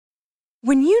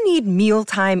When you need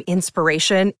mealtime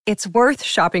inspiration, it's worth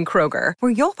shopping Kroger,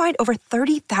 where you'll find over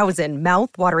 30,000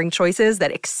 mouth-watering choices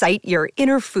that excite your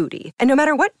inner foodie. And no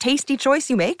matter what tasty choice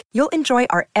you make, you'll enjoy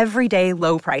our everyday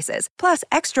low prices, plus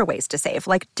extra ways to save,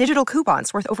 like digital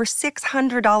coupons worth over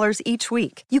 $600 each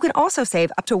week. You can also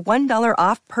save up to $1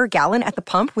 off per gallon at the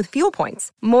pump with fuel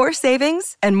points. More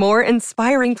savings and more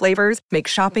inspiring flavors make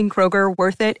shopping Kroger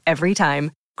worth it every time.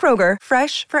 Kroger,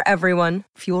 fresh for everyone.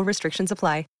 Fuel restrictions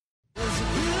apply.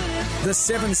 The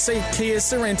 7-seat Kia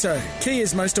Sorrento,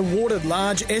 Kia's most awarded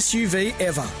large SUV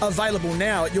ever. Available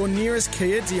now at your nearest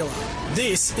Kia dealer.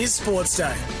 This is Sports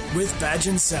Day with Badge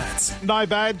and Sats. No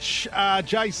Badge,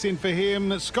 Jace in for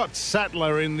him. Scott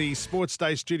Sattler in the Sports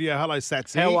Day studio. Hello,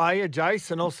 Satsy. How are you,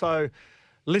 Jace? And also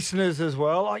listeners as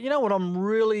well. You know what? I'm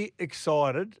really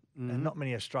excited, and not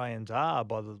many Australians are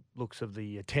by the looks of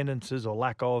the attendances or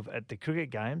lack of at the cricket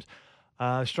games,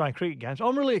 Australian cricket games.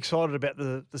 I'm really excited about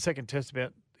the second test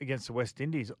against the West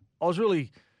Indies. I was really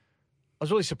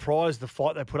surprised the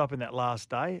fight they put up in that last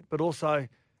day, but also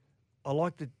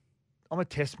I'm a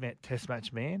test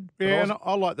match man. Yeah, and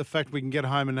I like the fact we can get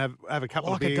home and have a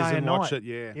couple of beers and watch it.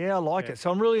 Yeah, I like it. So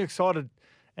I'm really excited.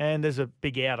 And there's a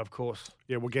big out, of course.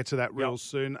 Yeah, we'll get to that real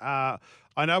soon.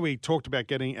 I know we talked about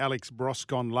getting Alex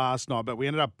Broscon last night, but we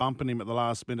ended up bumping him at the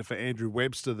last minute for Andrew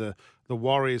Webster, the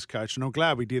Warriors coach. And I'm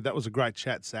glad we did. That was a great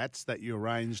chat, Sats, that you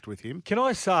arranged with him. Can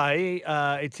I say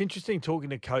it's interesting talking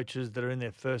to coaches that are in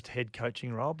their first head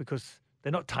coaching role because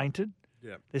they're not tainted.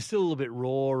 Yeah, they're still a little bit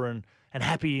raw and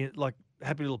happy, like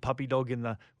happy little puppy dog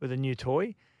with a new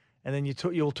toy. And then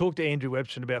you'll talk to Andrew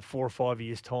Webster in about 4 or 5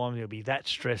 years' time. He'll be that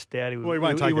stressed out. He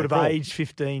would have aged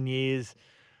 15 years.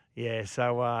 Yeah,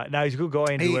 so no, he's a good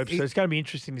guy, Andrew Webster. So it's going to be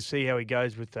interesting to see how he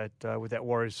goes with that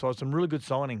Warriors side. Some really good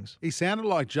signings. He sounded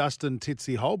like Justin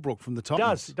Titsy Holbrook from the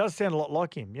Titans. He does sound a lot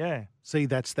like him, yeah. See,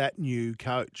 that's that new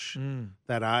coach,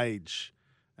 that age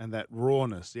and that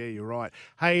rawness. Yeah, you're right.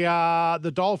 Hey,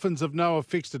 the Dolphins have a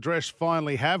fixed address,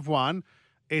 finally have one.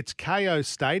 It's KO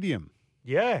Stadium.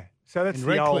 Yeah. So that's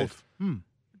the old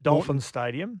Dolphins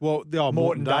Stadium. Well, the old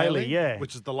Morton Daily, yeah,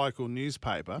 which is the local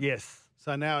newspaper. Yes.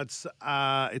 So now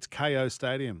it's KO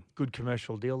Stadium. Good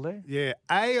commercial deal there. Yeah,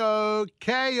 AO,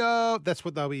 KO. That's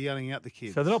what they'll be yelling at the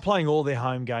kids. So they're not playing all their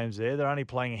home games there. They're only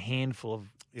playing a handful of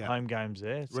home games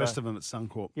there. The rest of them at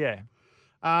Suncorp. Yeah.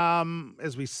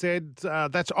 As we said,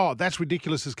 that's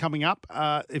ridiculous is coming up.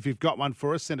 If you've got one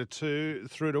for us, send it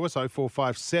through to us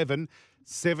 0457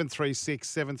 736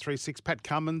 736. Pat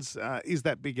Cummins is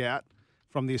that big out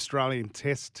from the Australian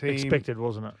Test team. Expected,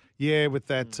 wasn't it? Yeah, with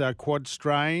that quad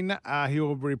strain.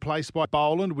 He'll be replaced by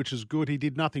Boland, which is good. He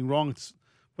did nothing wrong.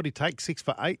 What did he take, 6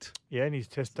 for 8? Yeah, in his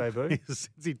Test debut.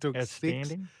 He took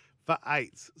 6 for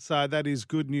 8. So that is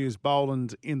good news.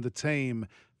 Boland in the team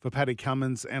for Paddy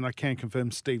Cummins, and I can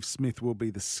confirm Steve Smith will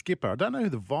be the skipper. I don't know who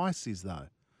the vice is, though.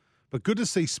 But good to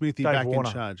see Smithy back in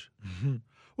charge.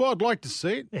 Well, I'd like to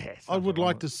see it. Yeah, I would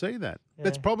like to see that. Yeah.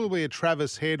 That's probably a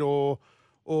Travis Head or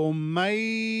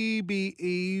maybe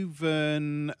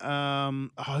even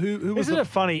who was Isn't it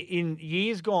funny? In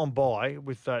years gone by,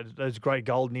 with those great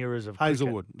golden eras of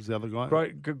Hazelwood cricket, was the other guy.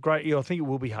 Great. Yeah, I think it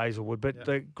will be Hazelwood. But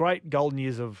the great golden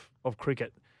years of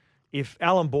cricket, if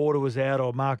Alan Border was out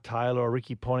or Mark Taylor or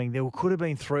Ricky Ponting, there could have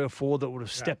been 3 or 4 that would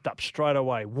have stepped up straight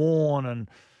away. Warren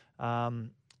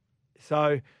and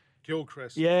so.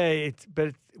 Gilchrist. Yeah,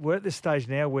 but we're at this stage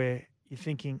now where you're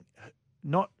thinking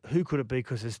not who could it be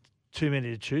because there's too many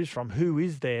to choose from. Who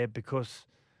is there because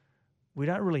we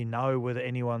don't really know whether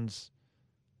anyone's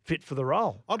fit for the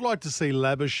role. I'd like to see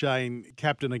Labuschagne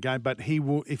captain again, but he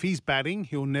will. If he's batting,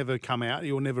 he'll never come out.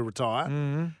 He'll never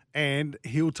retire, and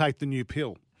he'll take the new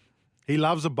pill. He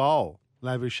loves a bowl,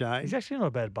 Labuschagne. He's actually not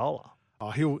a bad bowler. Oh,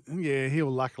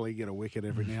 he'll luckily get a wicket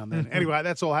every now and then. Anyway,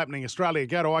 that's all happening. Australia,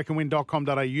 go to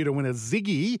iCanWin.com.au to win a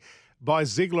Ziggy by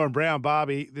Ziegler and Brown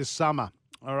Barbie this summer.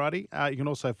 Alrighty. You can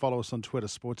also follow us on Twitter,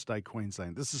 Sports Day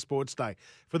Queensland. This is Sports Day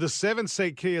for the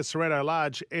 7-seat Kia Sorrento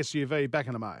large SUV. Back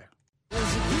in a mo.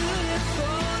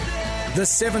 The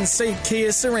 7-seat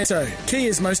Kia Sorrento,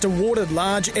 Kia's most awarded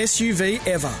large SUV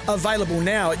ever. Available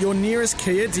now at your nearest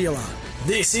Kia dealer.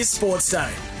 This is Sports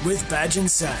Day with Badge and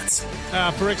Sats.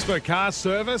 For expert car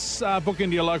service, book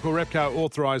into your local Repco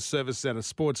authorised service centre.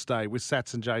 Sports Day with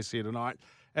Sats and Jace here tonight.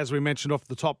 As we mentioned off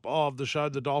the top of the show,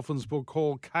 the Dolphins will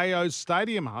call KO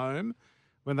Stadium home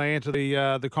when they enter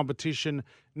the competition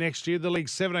next year. The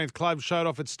league's 17th club showed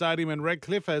off its stadium in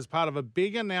Redcliffe as part of a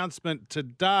big announcement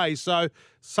today. So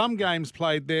some games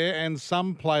played there and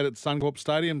some played at Suncorp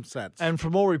Stadium, Sats. And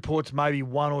from all reports, maybe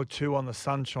 1 or 2 on the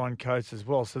Sunshine Coast as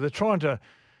well. So they're trying to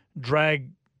drag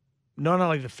not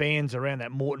only the fans around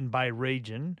that Moreton Bay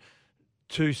region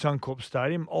to Suncorp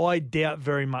Stadium. I doubt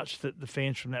very much that the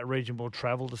fans from that region will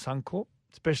travel to Suncorp,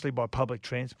 especially by public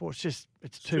transport. It's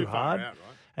too hard. Far out,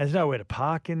 right? And there's nowhere to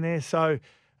park in there. So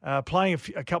playing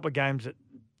a couple of games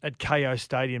at KO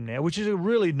Stadium now, which is a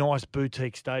really nice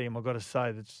boutique stadium, I've got to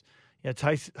say. That's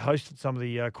hosted some of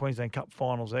the Queensland Cup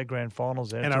finals, their grand finals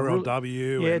there.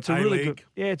 NRLW, it's a really good.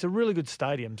 Yeah, it's a really good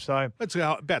stadium. So it's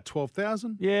about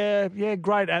 12,000. Yeah,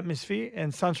 great atmosphere.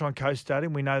 And Sunshine Coast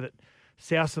Stadium, we know that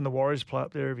South and the Warriors play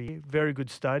up there every year. Very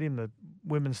good stadium. The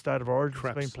Women's State of Origin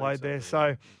has been played there.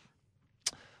 So,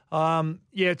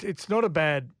 it's not a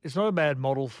bad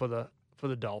model for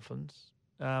the Dolphins.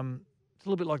 It's a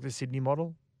little bit like the Sydney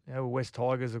model. West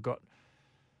Tigers have got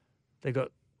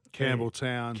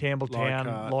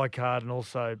Campbelltown, Leichhardt, and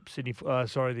also Sydney.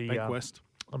 Bankwest.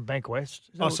 Bankwest.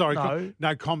 Oh, sorry.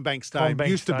 No, CommBank Stadium.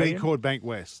 Used to be called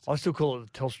Bankwest. I still call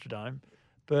it the Telstra Dome.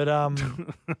 But,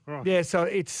 right. So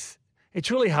it's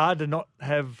really hard to not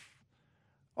have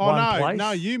one place.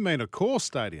 No, you mean a core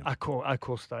stadium. A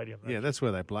core stadium. That's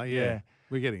where they play. Yeah.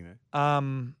 We're getting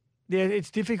there.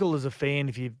 It's difficult as a fan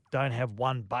if you don't have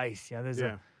one base. There's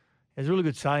a really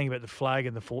good saying about the flag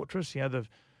and the fortress.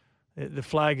 The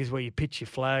flag is where you pitch your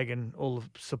flag and all the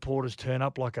supporters turn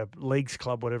up like a leagues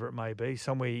club, whatever it may be,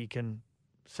 somewhere you can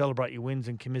celebrate your wins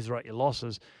and commiserate your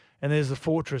losses. And there's the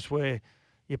fortress where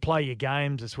you play your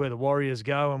games. It's where the Warriors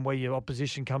go and where your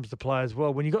opposition comes to play as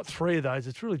well. When you've got three of those,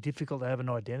 it's really difficult to have an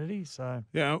identity. So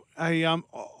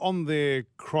on their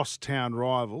crosstown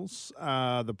rivals,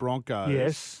 the Broncos,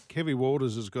 yes, Kevin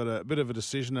Walters has got a bit of a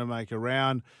decision to make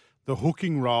around the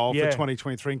hooking role for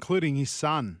 2023, including his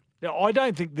son. Now, I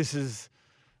don't think this is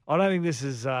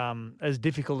as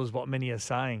difficult as what many are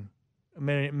saying.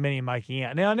 Many are making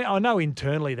out. Now, I know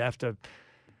internally they have to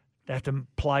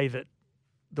play that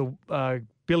the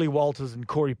Billy Walters and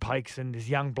Corey Pakes and this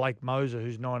young Blake Moser,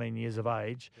 who's 19 years of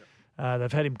age.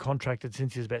 They've had him contracted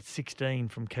since he was about 16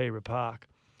 from Kira Park.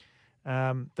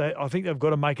 I think they've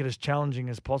got to make it as challenging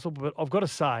as possible. But I've got to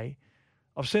say,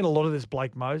 I've seen a lot of this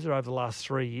Blake Moser over the last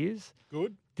 3 years.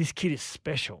 Good. This kid is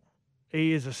special.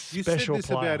 He is a special player. You said this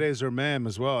about Ezra Mam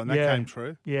as well, and that came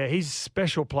true. Yeah, he's a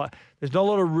special player. There's not a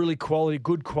lot of really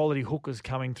good quality hookers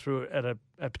coming through at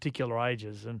particular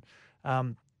ages. And,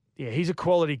 he's a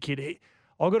quality kid.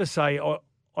 I've got to say,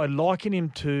 I liken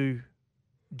him to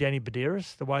Danny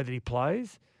Badiris, the way that he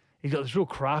plays. He's got this real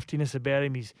craftiness about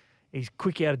him. He's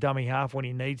quick out of dummy half when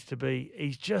he needs to be.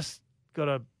 He's just got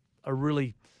a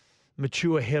really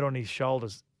mature head on his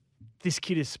shoulders. This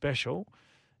kid is special,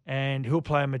 and he'll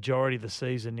play a majority of the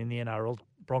season in the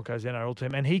Broncos NRL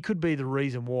team, and he could be the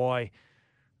reason why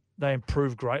they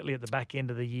improve greatly at the back end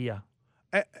of the year.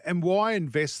 And why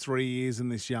invest 3 years in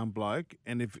this young bloke,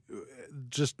 and if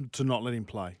just to not let him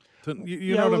play?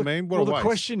 You know what I mean? The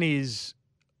question is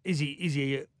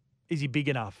he big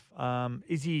enough?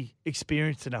 Is he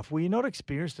experienced enough? Well, you're not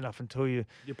experienced enough until you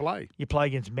play. You play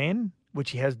against men,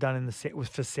 which he has done in the set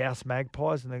for South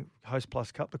Magpies in the Host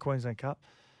Plus Cup, the Queensland Cup.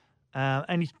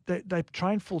 And they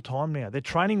train full time now. They're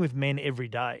training with men every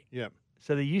day. Yeah.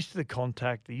 So they're used to the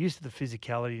contact. They're used to the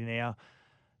physicality now.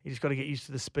 You just got to get used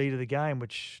to the speed of the game,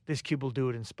 which this kid will do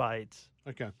it in spades.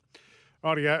 Okay.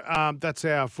 Rightio. That's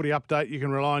our footy update. You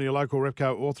can rely on your local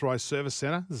Repco authorised service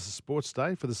centre. This is Sports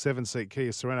Day for the 7-seat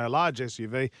Kia Sorento large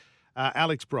SUV.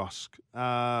 Alex Brosk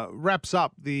wraps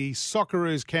up the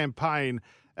Socceroos campaign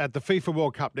at the FIFA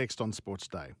World Cup next on Sports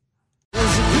Day.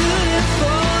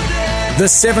 The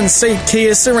 7-seat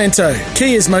Kia Sorento,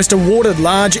 Kia's most awarded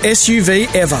large SUV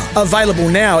ever. Available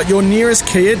now at your nearest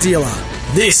Kia dealer.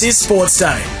 This is Sports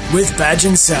Day with Badge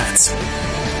and Sats.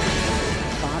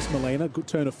 Past Molina, good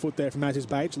turn of foot there from Aziz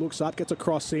Bates. Looks up, gets a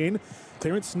cross in.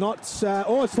 Clearance not...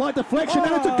 slight deflection,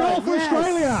 and it's a goal for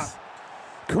Australia.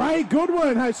 Craig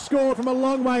Goodwin has scored from a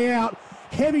long way out.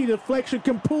 Heavy deflection,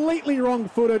 completely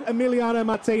wrong-footed. Emiliano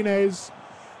Martinez.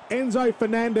 Enzo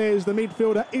Fernandez, the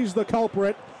midfielder, is the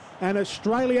culprit. And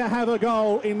Australia have a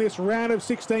goal in this round of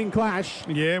 16 clash.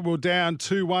 Yeah, we're down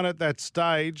 2-1 at that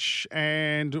stage.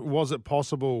 And was it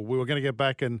possible? We were going to get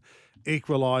back and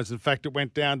equalise. In fact, it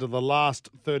went down to the last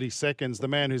 30 seconds. The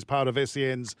man who's part of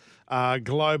SEN's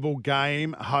global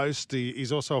game host,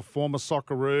 he's also a former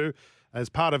Socceroo. As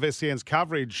part of SEN's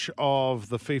coverage of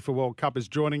the FIFA World Cup is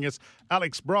joining us.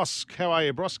 Alex Brosk, how are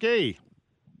you, Brosky?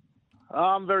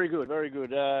 I'm very good, very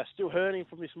good. Still hurting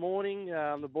from this morning.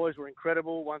 The boys were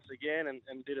incredible once again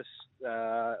and did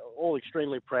us all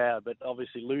extremely proud, but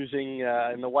obviously losing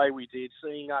in the way we did,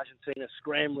 seeing Argentina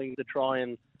scrambling to try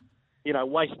and,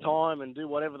 waste time and do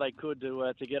whatever they could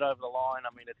to get over the line.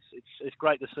 I mean, it's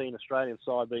great to see an Australian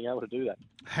side being able to do that.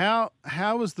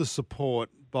 How was the support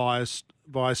by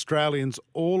Australians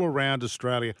all around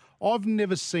Australia. I've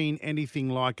never seen anything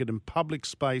like it in public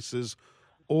spaces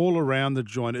all around the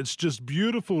joint. It's just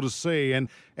beautiful to see, and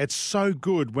it's so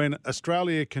good when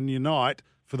Australia can unite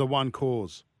for the one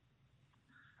cause.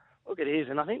 Look, it is,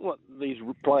 and I think what these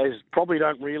players probably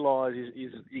don't realise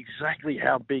is exactly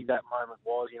how big that moment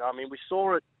was. I mean, we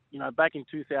saw it, back in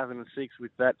 2006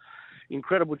 with that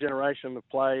incredible generation of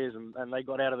players, and they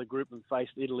got out of the group and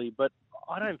faced Italy. But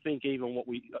I don't think even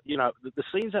the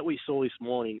scenes that we saw this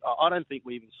morning, I don't think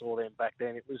we even saw them back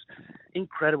then. It was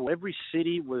incredible. Every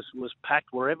city was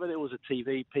packed. Wherever there was a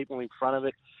TV, people in front of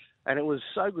it, and it was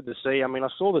so good to see. I mean, I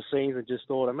saw the scenes and just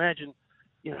thought, imagine,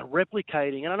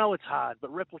 replicating, and I know it's hard,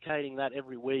 but replicating that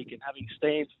every week and having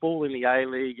stands full in the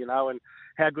A-League, and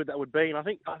how good that would be. And I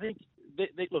think,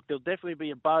 look, there'll definitely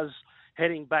be a buzz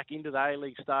heading back into the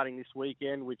A-League starting this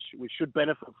weekend, which should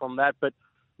benefit from that. But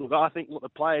look, I think what the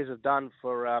players have done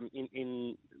for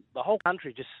in the whole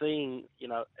country, just seeing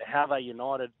how they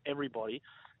united everybody,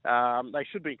 they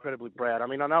should be incredibly proud. I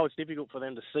mean, I know it's difficult for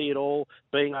them to see it all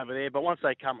being over there, but once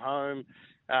they come home,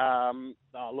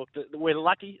 look, we're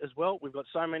lucky as well. We've got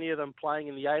so many of them playing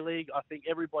in the A-League. I think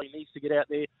everybody needs to get out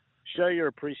there, show your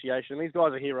appreciation. These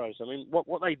guys are heroes. I mean,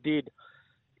 what they did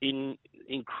in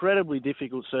incredibly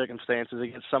difficult circumstances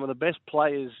against some of the best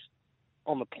players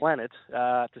on the planet,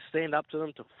 to stand up to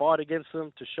them, to fight against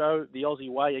them, to show the Aussie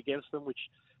way against them, which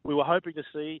we were hoping to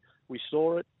see. We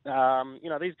saw it.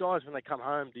 These guys, when they come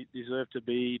home, deserve to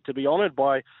be honoured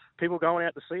by people going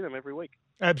out to see them every week.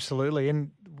 Absolutely.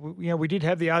 And, we did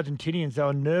have the Argentinians. They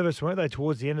were nervous, weren't they,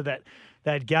 towards the end of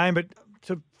that game? But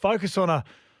to focus on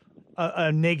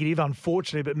a negative,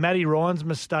 unfortunately, but Matty Ryan's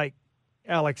mistake,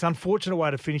 Alex, unfortunate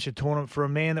way to finish a tournament for a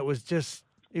man that was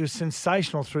he was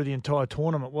sensational through the entire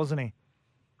tournament, wasn't he?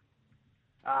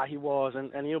 He was,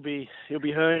 and he'll be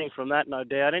hurting from that, no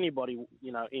doubt. Anybody,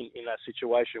 in that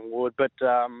situation would. But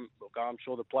look, I'm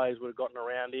sure the players would have gotten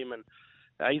around him, and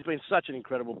he's been such an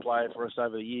incredible player for us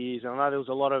over the years. And I know there was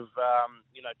a lot of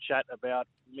chat about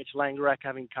Mitch Langerack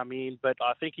having come in, but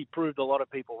I think he proved a lot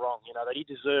of people wrong. That he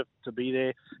deserved to be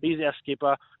there. He's our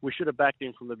skipper. We should have backed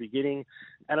him from the beginning,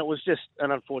 and it was just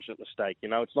an unfortunate mistake.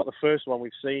 It's not the first one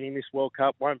we've seen in this World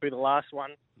Cup. Won't be the last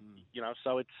one.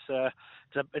 So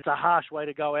it's a harsh way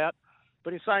to go out.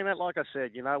 But in saying that, like I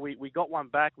said, we got one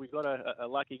back. We got a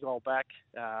lucky goal back.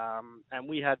 And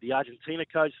we had the Argentina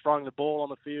coach throwing the ball on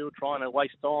the field, trying to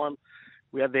waste time.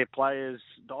 We had their players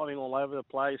diving all over the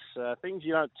place. Things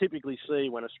you don't typically see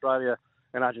when Australia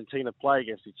and Argentina play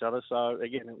against each other. So,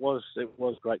 again, it was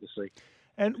great to see.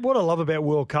 And what I love about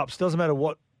World Cups, doesn't matter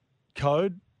what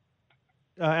code,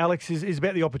 Alex, is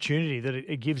about the opportunity that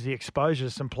it gives the exposure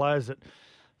to some players that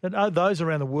those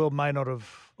around the world may not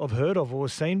have heard of or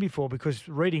seen before, because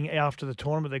reading after the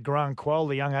tournament that Grant Quoll,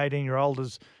 the young 18-year-old,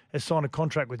 has signed a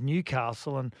contract with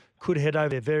Newcastle and could head over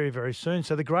there very, very soon.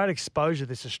 So the great exposure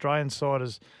this Australian side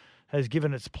has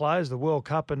given its players, the World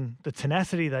Cup, and the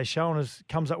tenacity they've shown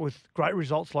comes up with great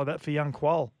results like that for young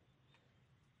Quoll.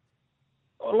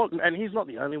 Oh, look, and he's not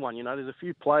the only one. There's a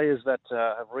few players that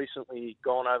have recently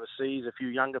gone overseas, a few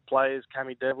younger players.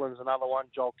 Cammy Devlin's another one.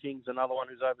 Joel King's another one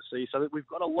who's overseas. So we've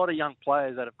got a lot of young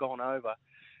players that have gone over.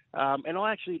 And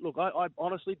I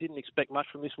honestly didn't expect much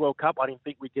from this World Cup. I didn't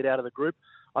think we'd get out of the group.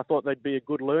 I thought they'd be a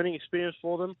good learning experience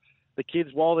for them. The kids,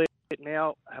 while they're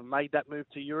now have made that move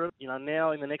to Europe,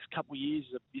 now in the next couple of years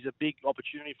is a big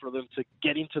opportunity for them to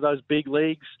get into those big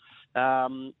leagues.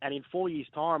 And in 4 years'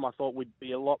 time, I thought we'd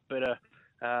be a lot better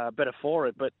for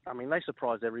it. But, I mean, they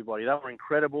surprised everybody. They were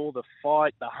incredible, the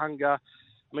fight, the hunger.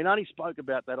 I mean, Arnie spoke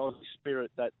about that Aussie spirit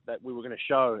that we were going to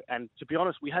show. And to be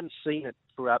honest, we hadn't seen it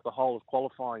throughout the whole of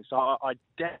qualifying. So I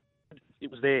doubt it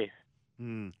was there.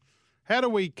 How do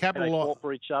we capitalise? They fought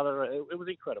for each other. It was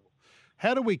incredible.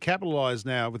 How do we capitalise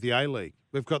now with the A-League?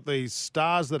 We've got these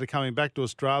stars that are coming back to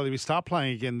Australia. We start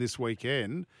playing again this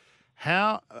weekend.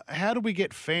 How do we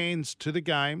get fans to the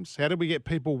games? How do we get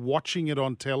people watching it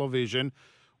on television?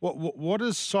 What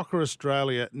does Soccer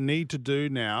Australia need to do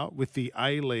now with the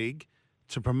A-League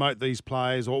to promote these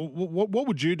players? Or what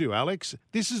would you do, Alex?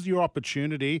 This is your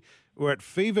opportunity. We're at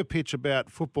fever pitch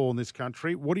about football in this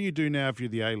country. What do you do now if you're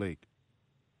the A-League?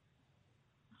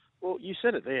 Well, you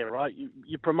said it there, right?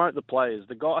 You promote the players.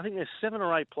 I think there's 7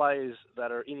 or 8 players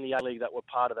that are in the A-League that were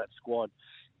part of that squad.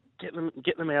 Get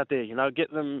them out there,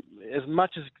 get them as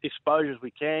much as exposure as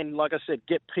we can. Like I said,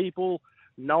 get people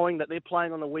knowing that they're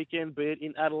playing on the weekend, be it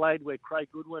in Adelaide where Craig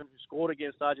Goodwin, who scored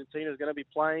against Argentina, is going to be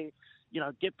playing.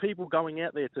 get people going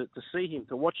out there to see him,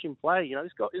 to watch him play.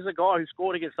 This is a guy who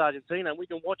scored against Argentina, and we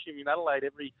can watch him in Adelaide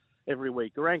every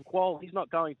week. Garang Kuol, he's not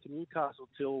going to Newcastle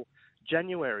till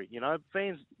January.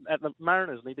 Fans at the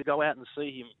Mariners need to go out and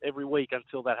see him every week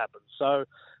until that happens. So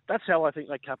that's how I think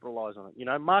they capitalise on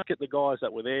it. Market the guys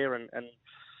that were there and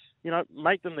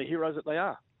make them the heroes that they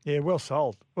are. Yeah, well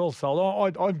sold. Well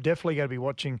sold. I'm definitely going to be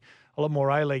watching a lot more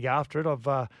A-League after it. I've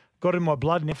got in my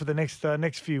blood now for the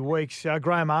next few weeks.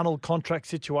 Graham Arnold contract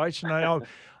situation.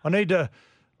 I need to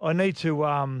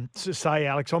say,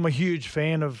 Alex, I'm a huge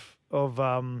fan of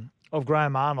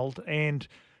Graham Arnold and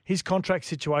his contract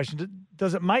situation.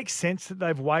 Does it make sense that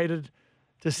they've waited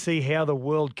to see how the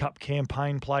World Cup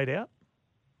campaign played out?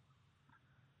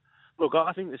 Look,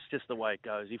 I think it's just the way it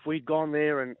goes. If we'd gone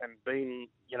there and been,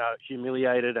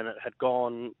 humiliated and it had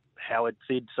gone how it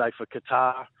did, say, for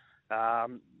Qatar,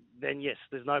 then yes,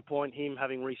 there's no point him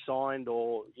having re-signed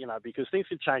or, because things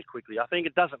can change quickly. I think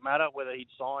it doesn't matter whether he'd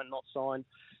signed, not signed.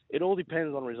 It all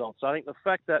depends on results. I think the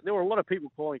fact that there were a lot of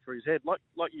people calling for his head, like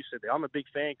you said there, I'm a big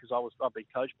fan because I've been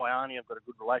coached by Arnie. I've got a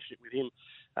good relationship with him.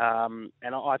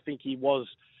 And I think he was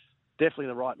definitely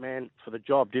the right man for the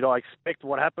job. Did I expect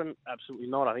what happened? Absolutely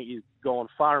not. I think he's gone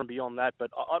far and beyond that. But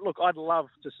I'd love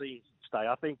to see him stay.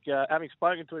 I think having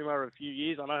spoken to him over a few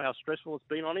years, I know how stressful it's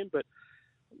been on him. But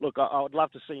look, I would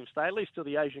love to see him stay at least till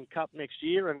the Asian Cup next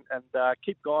year and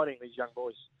keep guiding these young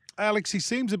boys. Alex, he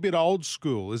seems a bit old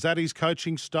school. Is that his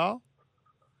coaching style?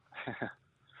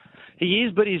 He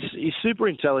is, but he's super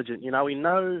intelligent. He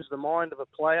knows the mind of a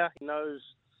player. He knows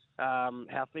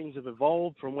how things have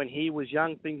evolved from when he was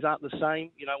young. Things aren't the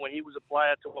same, when he was a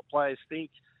player to what players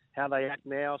think, how they act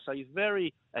now. So he's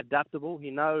very adaptable. He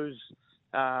knows,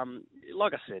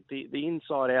 like I said, the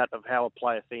inside out of how a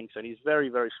player thinks, and he's very,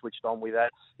 very switched on with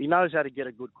that. He knows how to get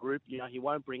a good group. He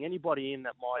won't bring anybody in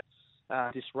that might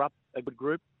disrupt a good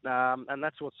group, and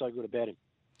that's what's so good about him.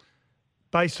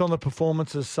 Based on the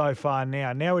performances so far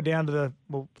now we're down to the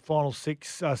final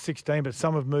 16, but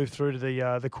some have moved through to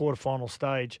the quarterfinal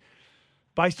stage.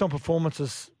 Based on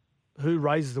performances, who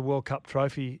raises the World Cup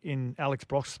trophy in Alex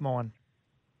Brock's mind?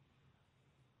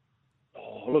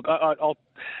 Oh, look,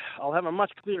 I'll have a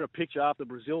much clearer picture after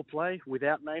Brazil play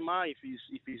without Neymar. If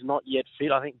he's not yet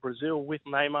fit, I think Brazil with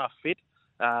Neymar fit,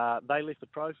 they lift the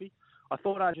trophy. I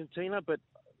thought Argentina, but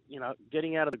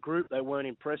getting out of the group, they weren't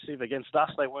impressive. Against us,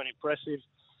 they weren't impressive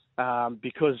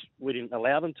because we didn't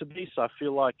allow them to be. So I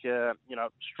feel like,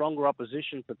 stronger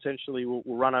opposition potentially will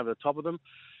run over the top of them.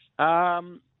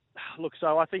 Look,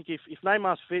 so I think if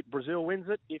Neymar's fit, Brazil wins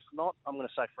it. If not, I'm going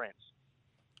to say France.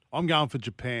 I'm going for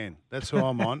Japan. That's who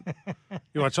I'm on.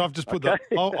 So I've just put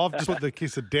the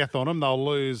kiss of death on them. They'll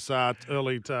lose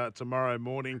early tomorrow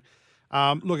morning.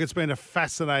 Look, it's been a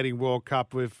fascinating World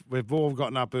Cup. We've all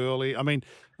gotten up early. I mean,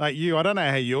 like you, I don't know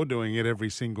how you're doing it every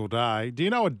single day. Do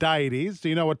you know what day it is? Do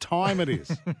you know what time it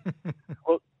is?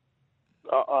 Well,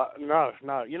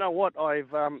 no. You know what?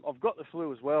 I've got the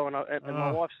flu as well, and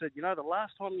my wife said, the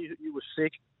last time you were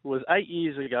sick was 8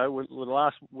 years ago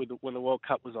when the World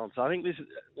Cup was on. So I think this is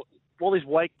all this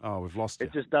weight. Oh, we've lost it.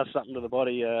 It just does something to the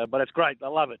body, but it's great. I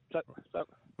love it.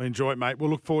 We enjoy it, mate. We'll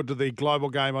look forward to the global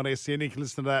game on SEN. You can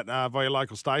listen to that via your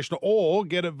local station or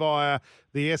get it via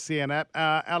the SEN app.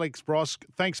 Alex Brosk,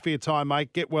 thanks for your time,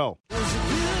 mate. Get well.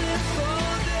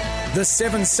 The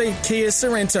 7-seat Kia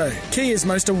Sorrento, Kia's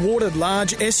most awarded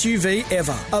large SUV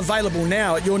ever. Available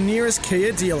now at your nearest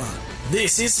Kia dealer.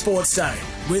 This is Sports Day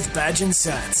with Badge and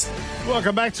Sats.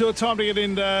 Welcome back to it. Time to get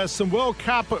into some World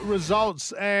Cup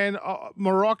results. And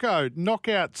Morocco knock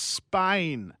out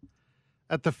Spain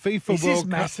at the FIFA World Cup. Is this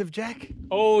massive, Jack?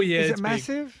 Oh, yeah. Is it's it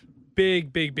massive?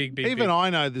 Big. Even I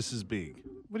know this is big.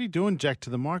 What are you doing, Jack, to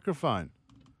the microphone?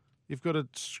 You've got to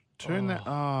turn that.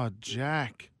 Oh,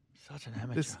 Jack. Such an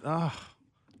amateur.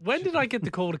 When did I get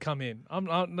the call to come in?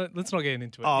 Let's not get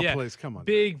into it. Oh, please, come on.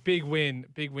 Big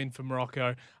win for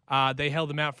Morocco. They held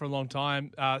them out for a long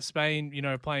time.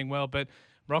 Spain, playing well, but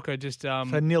Morocco just... so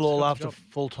 0-0 after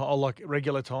full time, or like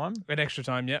regular time? An extra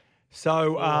time, yep.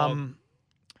 So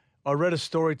I read a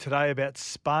story today about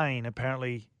Spain.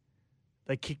 Apparently,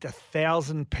 they kicked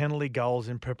 1,000 penalty goals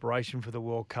in preparation for the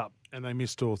World Cup. And they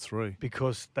missed all three.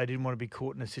 Because they didn't want to be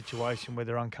caught in a situation where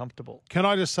they're uncomfortable. Can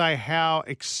I just say how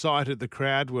excited the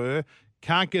crowd were?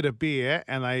 Can't get a beer,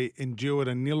 and they endured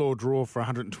a 0-0 draw for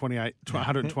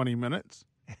 120 minutes,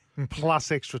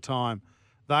 plus extra time.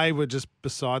 They were just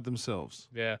beside themselves.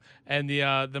 Yeah, and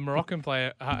the Moroccan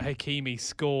player, Hakimi,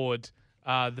 scored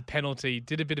the penalty,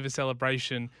 did a bit of a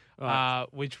celebration, Right.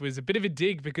 which was a bit of a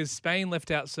dig because Spain left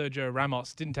out Sergio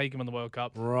Ramos, didn't take him on the World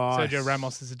Cup. Right. Sergio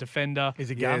Ramos is a defender. He's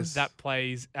a gun. Yes. That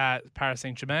plays at Paris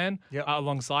Saint-Germain Yep.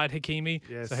 alongside Hakimi.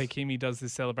 Yes. So Hakimi does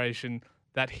this celebration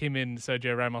that him and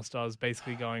Sergio Ramos does,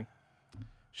 basically going,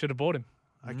 should have bought him.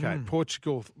 Okay,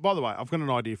 Portugal. By the way, I've got an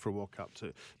idea for a World Cup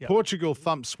too. Yep. Portugal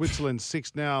thumped Switzerland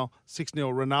 6-0.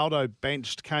 Ronaldo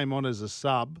benched, came on as a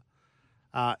sub.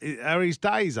 Are his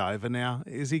days over now?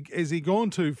 Is he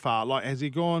gone too far? Like, has he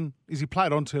gone? Is he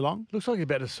played on too long? Looks like he's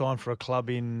about to sign for a club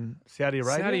in Saudi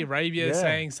Arabia. Saudi Arabia Yeah.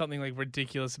 saying something like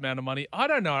ridiculous amount of money. I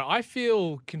don't know. I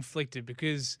feel conflicted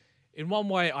because in one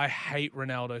way I hate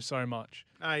Ronaldo so much.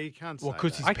 No, you can't say Well,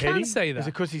 because that. he's I petty. can't say that. Is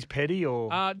it because he's petty or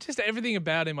Just everything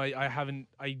about him,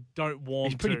 I don't warm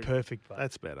he's pretty to. perfect? But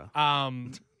That's better.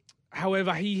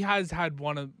 However, he has had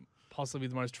one of possibly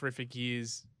the most terrific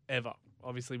years ever.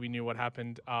 Obviously, we knew what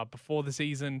happened before the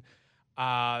season.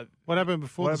 What happened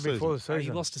before what the happened season? before the season?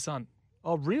 He lost a son.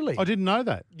 Oh, really? I didn't know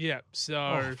that. Yeah. So,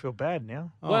 Oh, I feel bad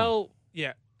now. well,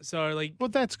 yeah. So, like, Well,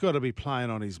 that's got to be playing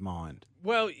on his mind.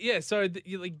 well, yeah. So,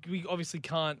 we obviously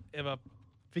can't ever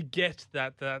forget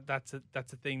that's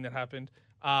a thing that happened.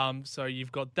 So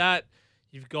you've got that.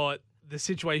 You've got the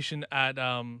situation at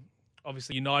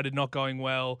obviously United not going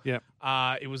well. Yep.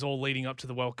 It was all leading up to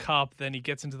the World Cup. Then he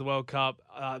gets into the World Cup.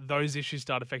 Those issues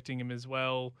start affecting him as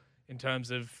well in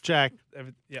terms of Jack,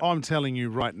 yeah. I'm telling you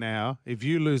right now, if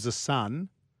you lose a son,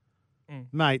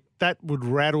 mate, that would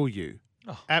rattle you.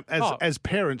 As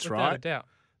parents, without right? a doubt.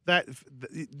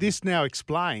 This now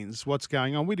explains what's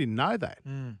going on. We didn't know that.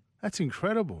 That's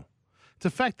incredible. The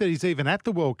fact that he's even at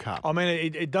the World Cup. I mean,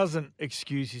 it doesn't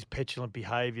excuse his petulant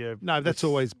behaviour. No, that's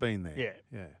always been there. Yeah.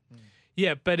 Yeah.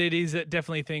 Yeah, but it is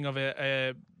definitely a thing of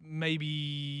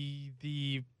maybe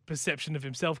the perception of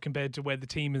himself compared to where the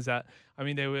team is at. I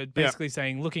mean, they were basically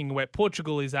saying, looking where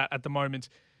Portugal is at the moment,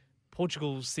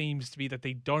 Portugal seems to be that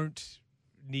they don't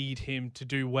need him to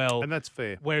do well. And that's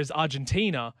fair. Whereas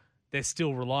Argentina, they're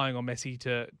still relying on Messi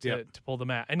to pull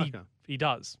them out. And he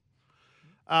does.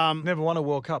 Never won a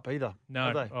World Cup either. No.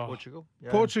 Have they? Oh. Portugal.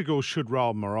 Yeah. Portugal should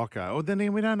roll Morocco. Or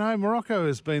then we don't know. Morocco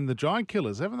has been the giant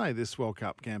killers, haven't they, this World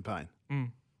Cup campaign?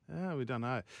 Yeah, we don't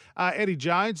know. Eddie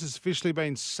Jones has officially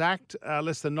been sacked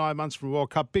less than 9 months from World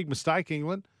Cup. Big mistake,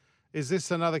 England. Is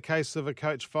this another case of a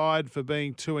coach fired for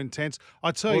being too intense?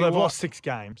 I tell you Well, they've what. lost 6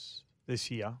 games this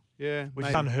year, Yeah. which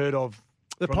is maybe. unheard of.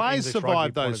 The from players English rugby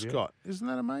survived point though, of view. Scott. Isn't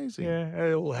that amazing? Yeah,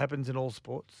 it all happens in all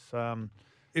sports.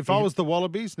 If I was the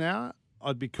Wallabies now,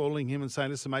 I'd be calling him and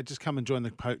saying, listen, mate, just come and join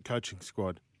the coaching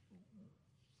squad.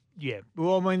 Yeah,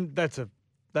 well, I mean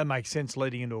that makes sense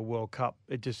leading into a World Cup.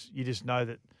 You just know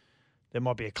that there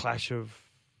might be a clash of.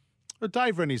 Well,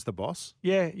 Dave Rennie's the boss.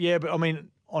 Yeah, but I mean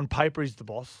on paper he's the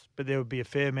boss, but there would be a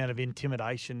fair amount of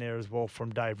intimidation there as well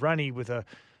from Dave Rennie with a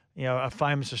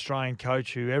famous Australian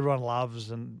coach who everyone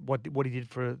loves and what he did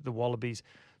for the Wallabies.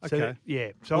 So, Okay.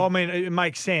 yeah. So I mean it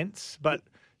makes sense, but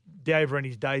Dave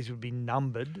Rennie's days would be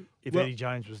numbered if Eddie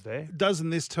Jones was there. Doesn't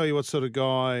this tell you what sort of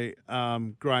guy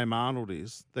Graham Arnold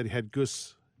is? That he had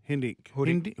Gus Hiddink.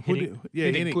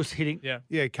 Hiddink. Gus Hiddink.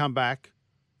 Yeah. Come back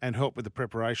and help with the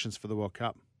preparations for the World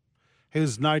Cup. He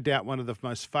was no doubt one of the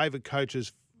most favoured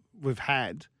coaches we've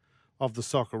had of the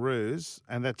Socceroos,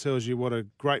 and that tells you what a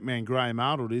great man Graham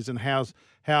Arnold is and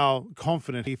how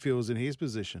confident he feels in his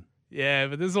position. Yeah,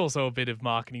 but there's also a bit of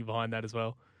marketing behind that as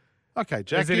well. Okay,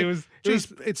 Jack.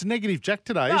 It's negative Jack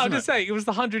today, No, isn't I'm just it? saying, it was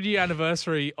the 100-year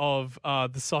anniversary of the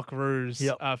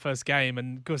Socceroos' first game,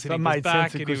 and Gus Hiddink was made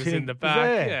back, sense that and he Gus was in Hiddink the was back.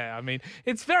 there. Yeah, I mean,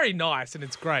 it's very nice, and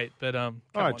it's great, but All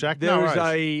right, Jack. There no is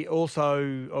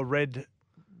worries. I read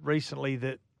recently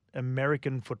that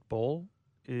American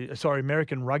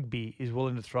rugby is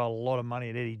willing to throw a lot of money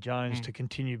at Eddie Jones to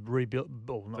continue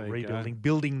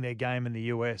building their game in the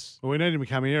US. Well, we need him to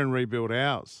come here and rebuild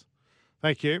ours.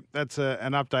 Thank you. That's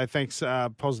an update. Thanks,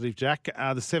 Positive Jack.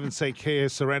 The 7-seat Kia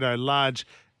Sorento large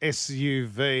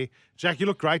SUV. Jack, you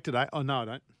look great today. Oh, no, I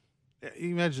don't.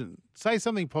 Imagine. Say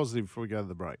something positive before we go to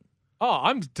the break. Oh,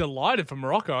 I'm delighted for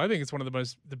Morocco. I think it's one of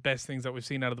the best things that we've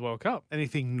seen out of the World Cup.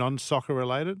 Anything non-soccer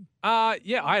related?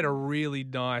 Yeah, I had a really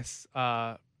nice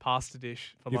pasta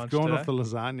dish for You've lunch gone today. off the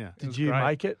lasagna. Did was you great.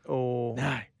 make it or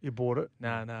No. you bought it?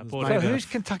 No. made So up. who's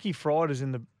Kentucky Fried is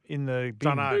in the bin?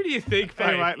 Don't know. Who do you think, mate?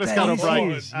 Anyway, let's That go to a is break.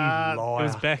 you liar. It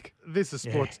was Beck. This is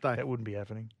Sports Day. That wouldn't be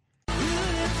happening.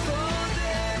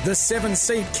 The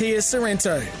 7-seat Kia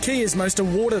Sorento, Kia's most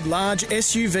awarded large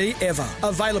SUV ever.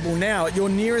 Available now at your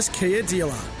nearest Kia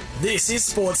dealer. This is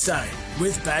Sports Day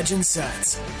with Badge and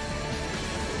Sats.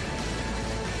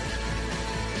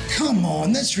 Come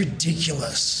on, that's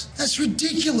ridiculous. That's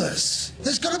ridiculous.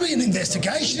 There's got to be an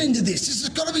investigation into this.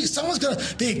 Someone's got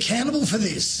to be accountable for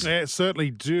this. Yeah, certainly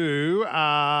do.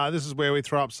 This is where we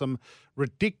throw up some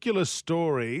ridiculous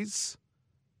stories.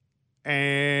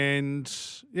 And,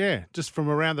 yeah, just from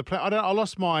around the place. I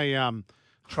lost my...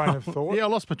 Train of thought? Yeah, I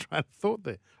lost my train of thought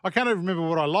there. I can't even remember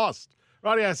what I lost.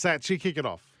 Rightio, Sats, you kick it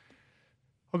off.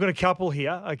 I've got a couple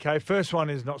here. Okay, first one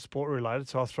is not sport related,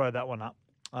 so I'll throw that one up.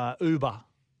 Uber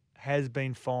has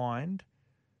been fined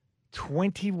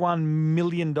 $21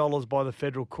 million by the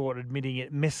federal court, admitting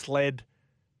it misled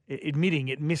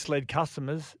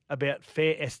customers about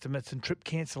fare estimates and trip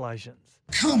cancellations.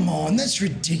 Come on, that's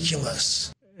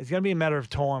ridiculous. It's going to be a matter of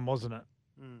time, wasn't it?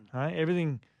 Right?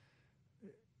 Everything.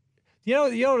 You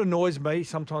know what annoys me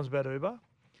sometimes about Uber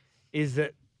is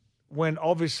that when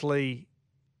obviously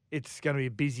it's going to be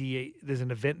busy, there's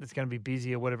an event that's going to be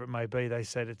busy or whatever it may be, they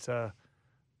said it's a,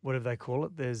 whatever they call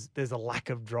it, there's a lack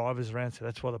of drivers around, so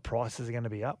that's why the prices are going to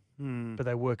be up. But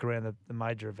they work around the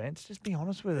major events. Just be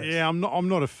honest with us. Yeah, I'm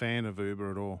not a fan of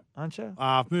Uber at all. Aren't you?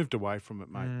 I've moved away from it,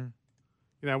 mate.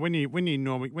 You know, when you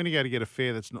go to get a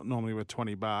fare that's not normally worth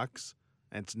 $20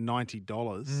 and it's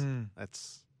 $90,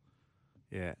 that's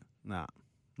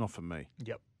not for me.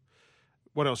 Yep.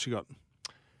 What else you got?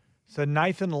 So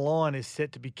Nathan Lyon is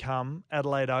set to become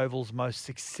Adelaide Oval's most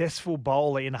successful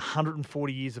bowler in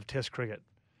 140 years of Test cricket.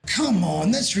 Come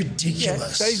on, that's Yeah,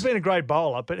 ridiculous. so he's been a great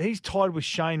bowler, but he's tied with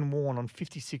Shane Warne on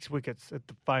 56 wickets at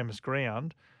the famous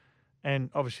ground. And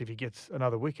obviously if he gets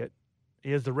another wicket,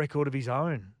 he has the record of his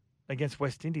own against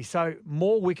West Indies. So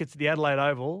more wickets at the Adelaide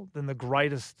Oval than the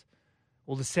greatest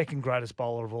or the second greatest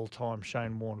bowler of all time,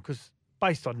 Shane Warne. Because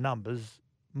based on numbers,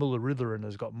 Mullaratharan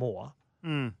has got more.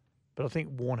 But I think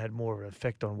Warne had more of an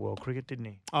effect on world cricket, didn't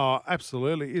he? Oh,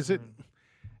 absolutely.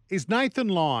 Is Nathan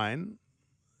Lyon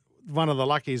one of the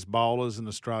luckiest bowlers in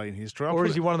Australian history? Or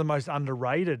is he one of the most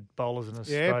underrated bowlers in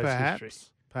Australia's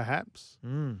history? Perhaps.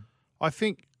 I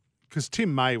think because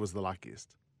Tim May was the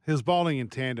luckiest. He was bowling in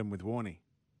tandem with Warney,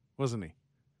 wasn't he?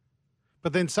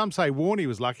 But then some say Warney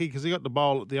was lucky because he got the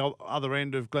bowl at the other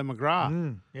end of Glenn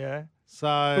McGrath. Yeah. So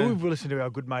But we've listened to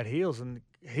our good mate Heels, and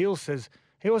Heels says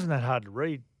he wasn't that hard to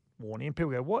read, Warney. And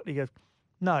people go, what? He goes,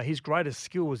 no, his greatest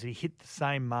skill was he hit the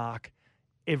same mark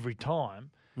every time,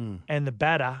 and the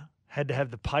batter had to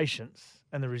have the patience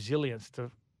and the resilience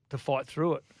to fight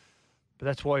through it. But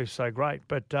that's why he's so great.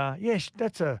 But,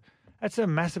 that's a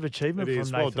massive achievement it from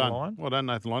is. Nathan Well done. Lyon. Well done,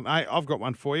 Nathan Lyon. Hey, I've got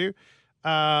one for you.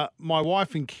 My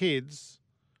wife and kids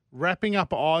wrapping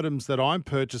up items that I'm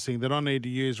purchasing that I need to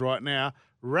use right now,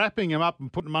 wrapping them up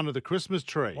and putting them under the Christmas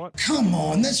tree. What? Come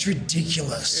on, that's Yeah,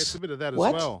 ridiculous. it's a bit of that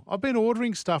What? as well. I've been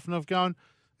ordering stuff and I've gone,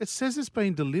 it says it's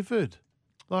been delivered.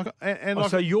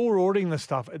 So you're ordering the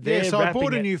stuff. They're so I wrapping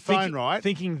bought a it, new phone, right?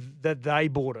 Thinking that they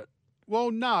bought it. Well,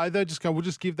 no, they just go, we'll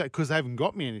just give that because they haven't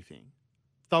got me anything.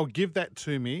 They'll give that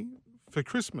to me for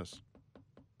Christmas.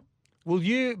 Will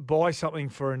you buy something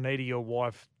for Anita, your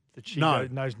wife, that she No.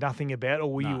 knows nothing about,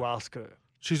 or will No. you ask her?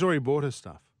 She's already bought her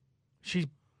stuff. She's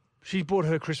bought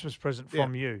her Christmas present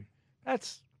from you.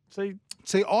 That's See,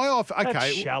 I offer okay.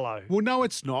 That's shallow. Well, no,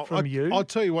 it's not. From you? I'll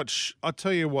tell you what. I'll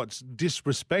tell you what's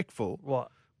disrespectful. what?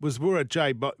 Was we were at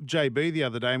JB the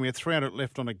other day and we had $300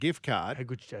 left on a gift card. How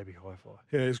good's JB Hi-Fi?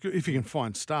 Yeah, it's good. If you can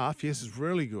find staff, yes, it's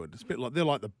really good. It's a bit like they're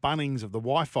like the Bunnings of the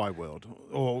Wi-Fi world,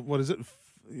 or what is it?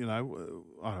 You know,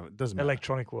 I don't know, it doesn't matter.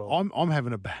 Electronic world. I'm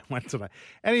having a bad one today.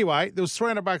 Anyway, there was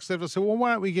 $300 left. I said, well,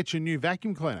 why don't we get you a new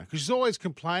vacuum cleaner? Because she's always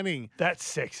complaining. That's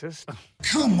sexist.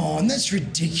 Come on, that's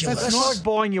ridiculous. That's like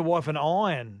buying your wife an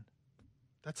iron.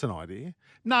 That's an idea.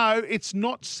 No, it's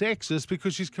not sexist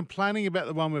because she's complaining about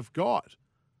the one we've got.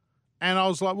 And I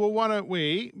was like, well, why don't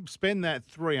we spend that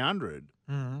 $300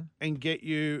 and get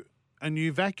you a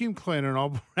new vacuum cleaner and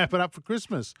I'll wrap it up for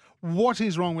Christmas. What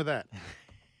is wrong with that?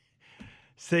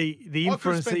 See, the I could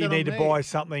inference spend that you that need on to me. buy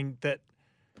something that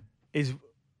is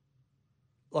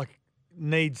like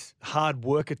needs hard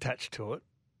work attached to it.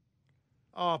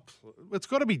 Oh, it's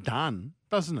got to be done,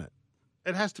 doesn't it?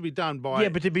 It has to be done by... Yeah,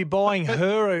 but to be buying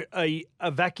her a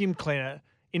vacuum cleaner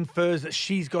infers that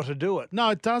she's got to do it. No,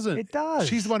 it doesn't. It does.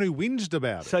 She's the one who whinged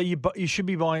about it. So you should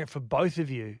be buying it for both of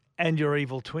you and your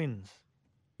evil twins.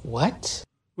 What?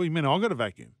 Well, you mean I got a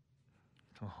vacuum?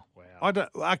 Oh, wow. I don't.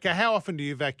 Okay, how often do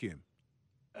you vacuum?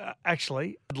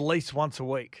 Actually, at least once a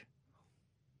week.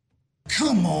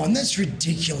 Come on, that's At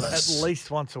ridiculous. least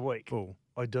once a week. Cool.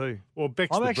 I do. Well,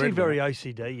 Beck's I'm the actually breadwinner. very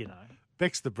OCD, you know.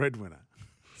 Beck's the breadwinner.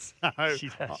 So She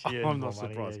does. She I'm earns not more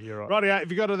money. surprised. Yeah, you're right. Righty,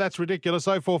 if you got it, that's ridiculous.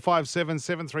 0457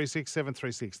 736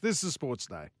 736. This is Sports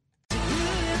Day.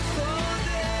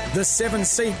 The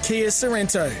 7-seat Kia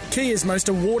Sorrento, Kia's most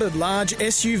awarded large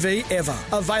SUV ever.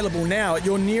 Available now at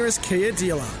your nearest Kia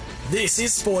dealer. This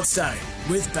is Sports Day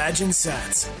with Badge and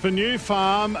Sats. For New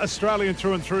Farm, Australian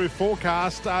through and through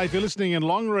forecast. If you're listening in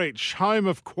Longreach, home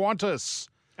of Qantas.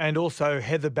 And also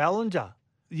Heather Ballinger,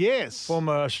 Yes.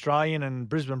 former Australian and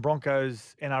Brisbane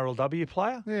Broncos NRLW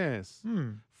player. Yes.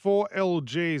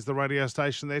 4LG's the radio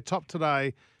station. Their top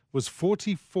today was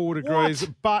 44 degrees,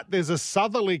 but there's a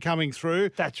southerly coming through.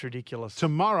 That's ridiculous.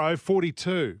 Tomorrow,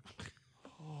 42.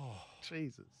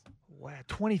 Jesus. Wow,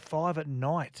 25 at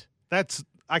night. That's,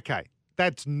 okay,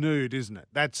 that's nude, isn't it?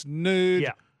 That's nude.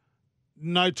 Yeah.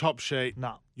 No top sheet.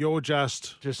 No. You're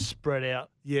just, Spread out.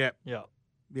 yeah, Yeah.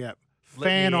 yeah. Let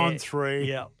Fan the on air- 3.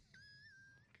 Yeah.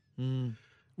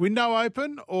 Window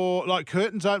open or like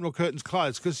curtains open or curtains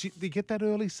closed? Because you get that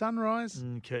early sunrise.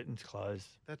 Curtains closed.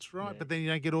 That's right. But then you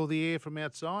don't get all the air from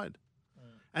outside.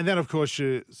 And then, of course,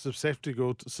 you're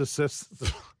susceptible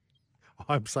to...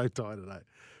 I'm so tired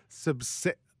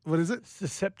today. What is it?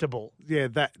 Susceptible. Yeah,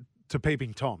 that to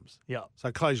peeping toms. Yeah.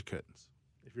 So close your curtains.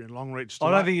 If you're in Longreach I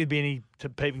today. don't think there'd be any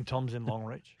peeping toms in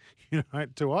Longreach. You know,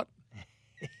 to what?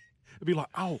 It'd be like,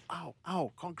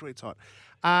 concrete's hot.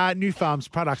 New Farm's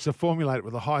products are formulated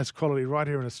with the highest quality right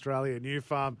here in Australia. New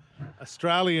Farm,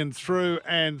 Australian through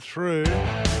and through.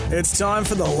 It's time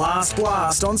for the last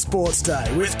blast on Sports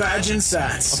Day with Badge and I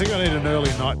Sats. think I need an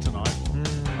early night tonight.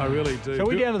 I really do. So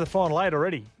we're down to the final 8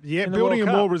 already. Yeah, in the building a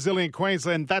World more Cup. resilient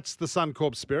Queensland. That's the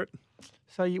Suncorp spirit.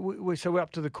 So so we're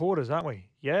up to the quarters, aren't we?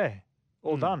 Yeah.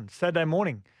 All done. Saturday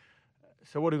morning.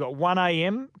 So what have we got? 1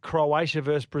 a.m., Croatia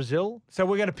versus Brazil. So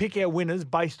we're going to pick our winners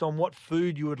based on what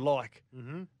food you would like.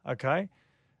 Mm-hmm. Okay.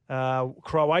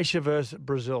 Croatia versus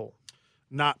Brazil.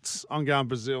 Nuts. I'm going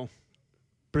Brazil.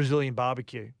 Brazilian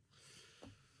barbecue.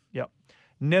 Yep.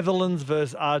 Netherlands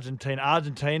versus Argentina.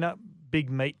 Argentina, big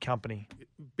meat company.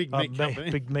 Big meat company.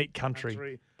 Big meat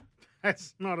country.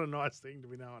 That's not a nice thing to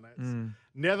be known as.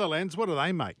 Netherlands, what do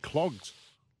they make? Clogs.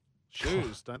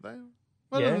 Shoes, don't they?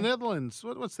 What are the Netherlands?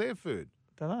 What's their food?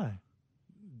 Don't know.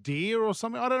 Deer or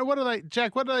something? I don't know. What do they,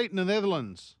 Jack, what do they eat in the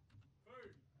Netherlands?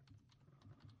 Food.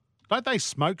 Don't they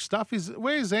smoke stuff?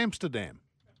 Where's Amsterdam?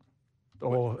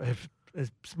 Or if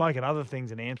smoking other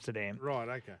things in Amsterdam. Right,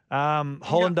 okay.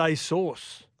 Hollandaise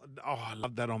sauce. Oh, I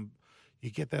love that you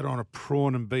get that on a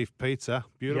prawn and beef pizza.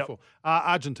 Beautiful.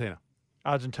 Argentina.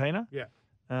 Argentina? Yeah.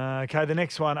 Okay, the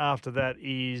next one after that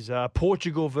is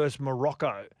Portugal versus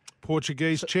Morocco.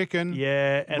 Portuguese chicken.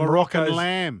 Yeah. And Moroccan Morocco's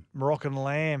lamb. Moroccan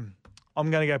lamb. I'm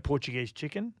going to go Portuguese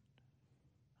chicken.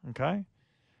 Okay.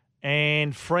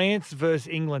 And France versus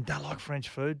England. Don't like French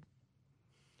food.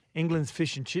 England's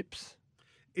fish and chips.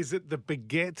 Is it the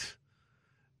baguette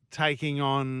taking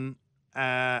on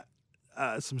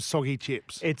some soggy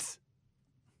chips? It's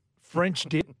French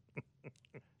dip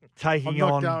taking I'm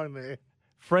not on going there.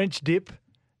 French dip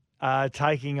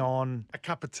taking on A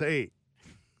cup of tea.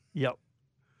 Yep.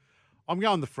 I'm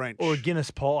going the French. Or a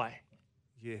Guinness pie.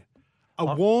 Yeah.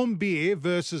 A warm beer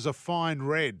versus a fine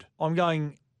red. I'm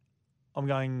going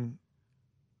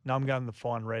the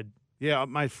fine red. Yeah,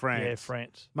 mate, France. Yeah,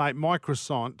 France. Mate, my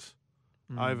croissant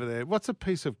over there. What's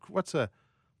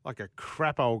like a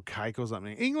crap old cake or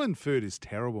something? England food is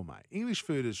terrible, mate. English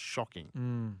food is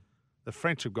shocking. The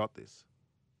French have got this.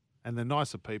 And they're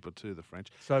nicer people too, the French.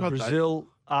 So God, Brazil,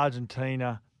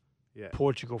 Argentina, Yeah.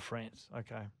 Portugal, France.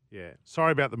 Okay. Yeah.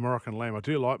 Sorry about the Moroccan lamb. I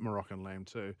do like Moroccan lamb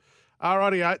too.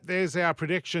 Alrighty, there's our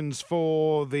predictions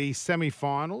for the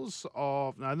semi-finals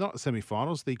of, no, not the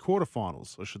semi-finals, the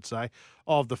quarterfinals, I should say,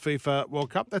 of the FIFA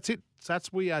World Cup. That's it.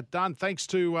 We are done. Thanks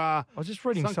to I was just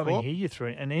reading Suncorp. something here you threw.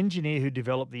 An engineer who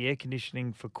developed the air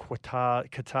conditioning for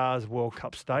Qatar's World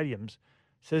Cup stadiums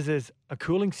says there's a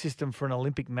cooling system for an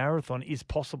Olympic marathon is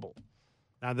possible.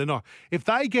 No, they're not. If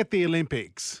they get the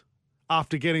Olympics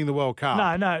after getting the World Cup.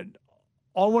 No.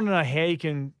 I want to know how you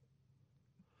can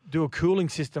do a cooling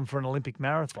system for an Olympic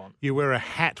marathon. You wear a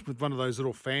hat with one of those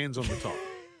little fans on the top.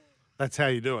 That's how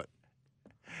you do it.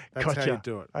 That's how Gotcha. you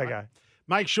do it. Okay.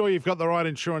 Make sure you've got the right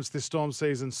insurance this storm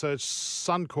season. Search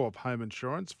Suncorp Home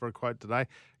Insurance for a quote today.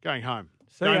 Going home.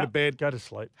 See Going ya. to bed. Go to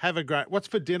sleep. Have a great... What's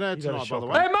for dinner You got a tonight, by the shocker.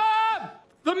 way? Hey, Mom!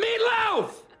 The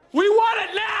meatloaf! We want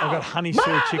it now! I've got honey soy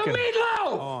Mom, chicken. the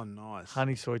meatloaf! Oh, nice.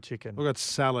 Honey soy chicken. We've got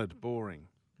salad. Boring.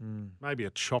 Maybe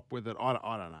a chop with it. I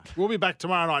don't know. We'll be back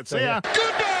tomorrow night. See ya.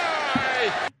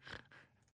 Goodbye!